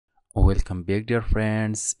Welcome back, dear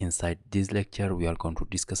friends. Inside this lecture we are going to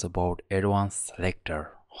discuss about advanced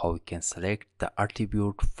selector, how we can select the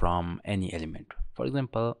attribute from any element. For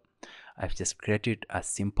example, I've just created a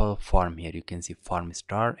simple form. Here you can see form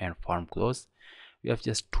start and form close. We have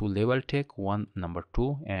just two label tag, one number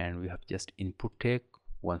 2, and we have just input tag,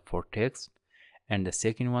 one for text, and the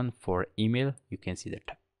second one for email. You can see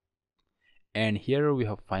that. And here we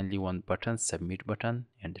have finally one button, submit button,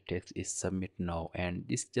 and the text is submit now, and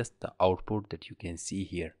this is just the output that you can see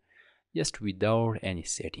here, just without any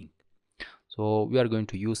setting. So we are going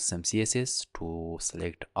to use some CSS to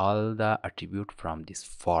select all the attribute from this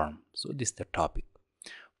form. So this is the topic.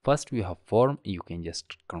 First we have form. You can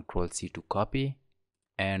just Control C to copy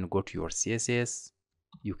and go to your CSS.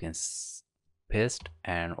 You can paste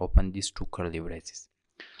and open these two curly braces.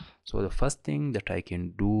 So the first thing that I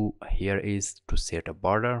can do here is to set a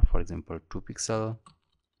border, for example 2 pixel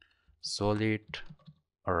solid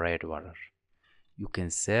red border. You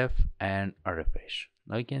can save and refresh.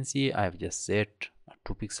 Now you can see I've just set a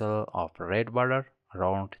 2 pixel of red border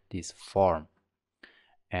around this form,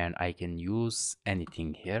 and I can use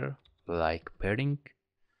anything here like padding,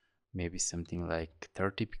 maybe something like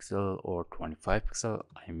 30 pixel or 25 pixel.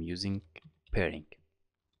 I'm using padding.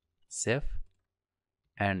 Save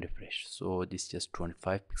and refresh. So this is just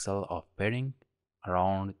 25 pixel of padding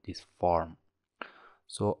around this form.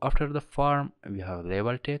 So after the form we have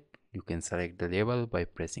label tag. You can select the label by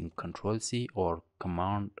pressing Ctrl C or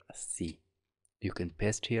Command C. You can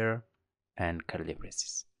paste here and curly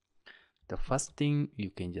braces. The first thing,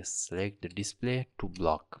 you can just select the display to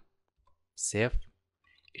block. Save.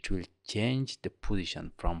 It will change the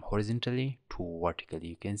position from horizontally to vertically.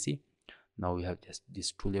 You can see now we have just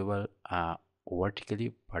these two label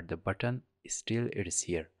vertically, but the button still it is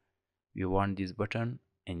here. We want this button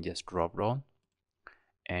and just drop down,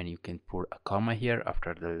 and you can put a comma here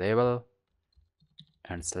after the label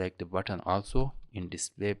and select the button also in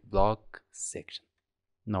display block section.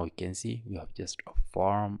 Now you can see we have just a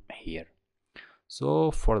form here.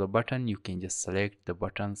 So for the button you can just select the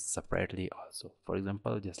button separately also. For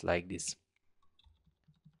example, just like this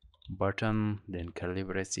button, then curly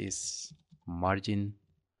braces, margin.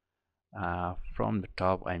 From the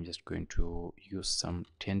top I'm just going to use some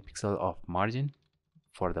 10 pixel of margin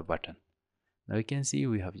for the button. Now you can see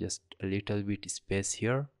we have just a little bit space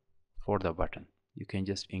here for the button. You can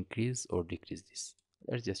just increase or decrease this.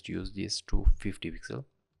 Let's just use this to 50 pixel.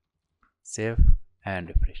 Save and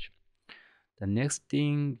refresh. The next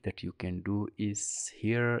thing that you can do is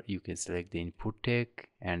here you can select the input tag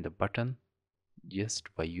and the button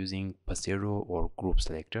just by using pasero or group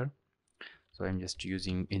selector. So I'm just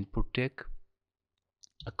using input tag,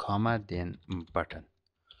 a comma, then button,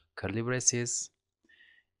 curly braces.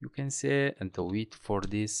 You can say the width for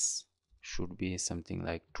this should be something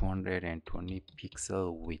like 220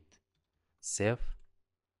 pixel width. Save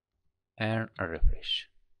and refresh.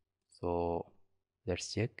 So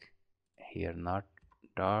let's check here, not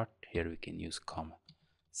dot, here we can use comma.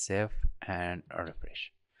 Save and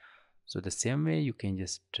refresh. So the same way you can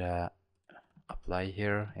just apply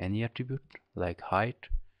here any attribute like height,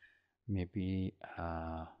 maybe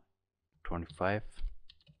 25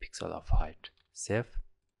 pixel of height. Save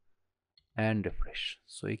and refresh.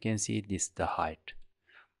 So you can see this the height,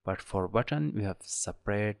 but for button we have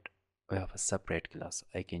a separate class.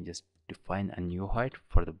 I can just define a new height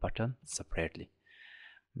for the button separately,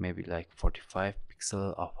 maybe like 45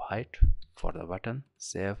 pixel of height for the button.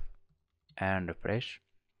 Save and refresh.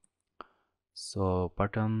 So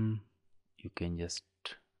button, you can just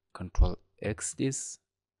Control X this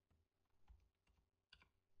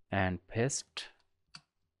and paste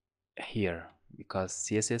here, because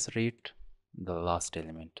CSS read the last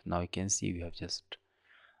element. Now you can see we have just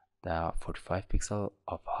the 45 pixel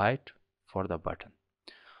of height for the button.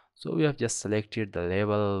 So we have just selected the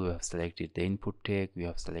label, we have selected the input tag, we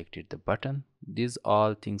have selected the button. These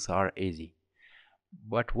all things are easy.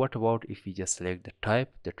 But what about if we just select the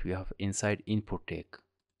type that we have inside input tag?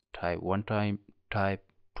 Type, one time type,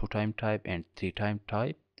 two time type, and three time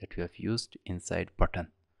type that we have used inside button.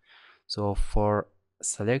 So for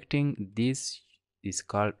selecting this is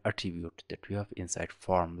called attribute that we have inside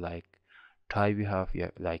form. Like type we have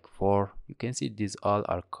here like 4. You can see these all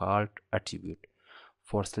are called attribute.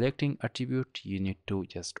 For selecting attribute you need to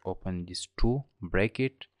just open this two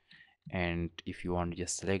bracket, and if you want to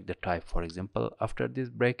just select the type, for example after this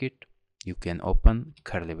bracket you can open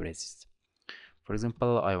curly braces. For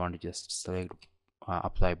example, I want to just select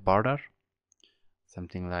apply border,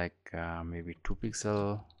 something like maybe 2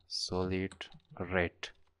 pixel solid red.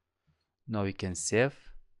 Now we can save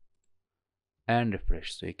and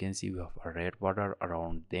refresh. So you can see we have a red border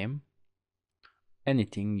around them.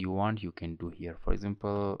 Anything you want you can do here. For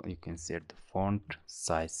example, you can set the font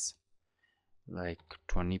size like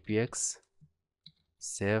 20 px,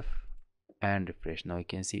 save and refresh. Now you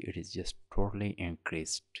can see it is just totally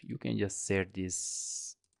increased. You can just set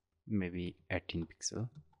this maybe 18 pixel,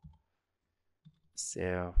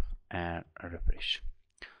 save and refresh.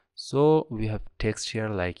 So we have text here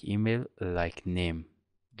like email, like name,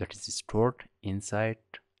 that is stored inside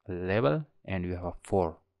a label, and we have a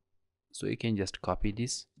for. So you can just copy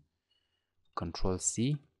this, Control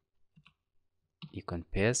C, you can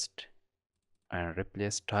paste and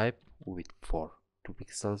replace type with for. 2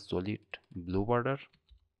 pixels solid blue border,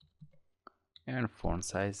 and font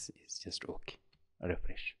size is just okay.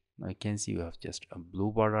 Refresh. Now you can see you have just a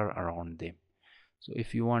blue border around them. So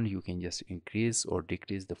if you want you can just increase or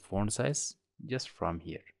decrease the font size just from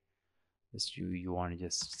here. Just you want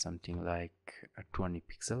just something like a 20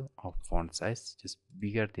 pixel of font size, just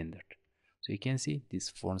bigger than that. So you can see this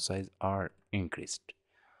font size are increased,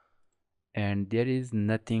 and there is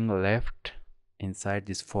nothing left inside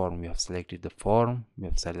this form. We have selected the form, we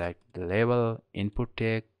have selected the label, input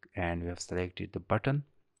tag, and we have selected the button.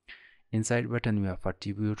 Inside button we have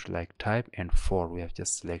attribute like type and for. We have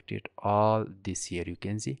just selected all this here. You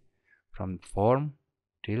can see from form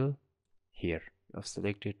till here we have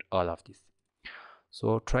selected all of this.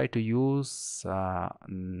 So try to use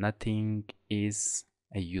nothing is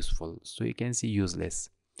useful. So you can see useless.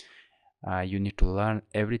 You need to learn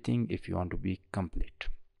everything if you want to be complete.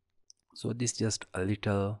 So this is just a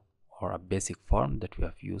little or a basic form that we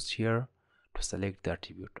have used here to select the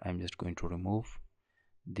attribute. I'm just going to remove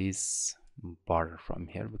this border from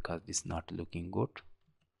here because this is not looking good.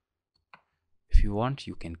 If you want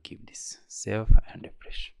you can keep this, save and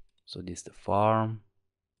refresh. So this is the form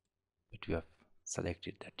that we have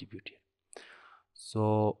selected the attribute here.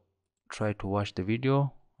 So try to watch the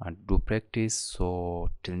video and do practice. So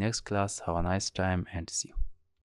till next class, have a nice time and see you.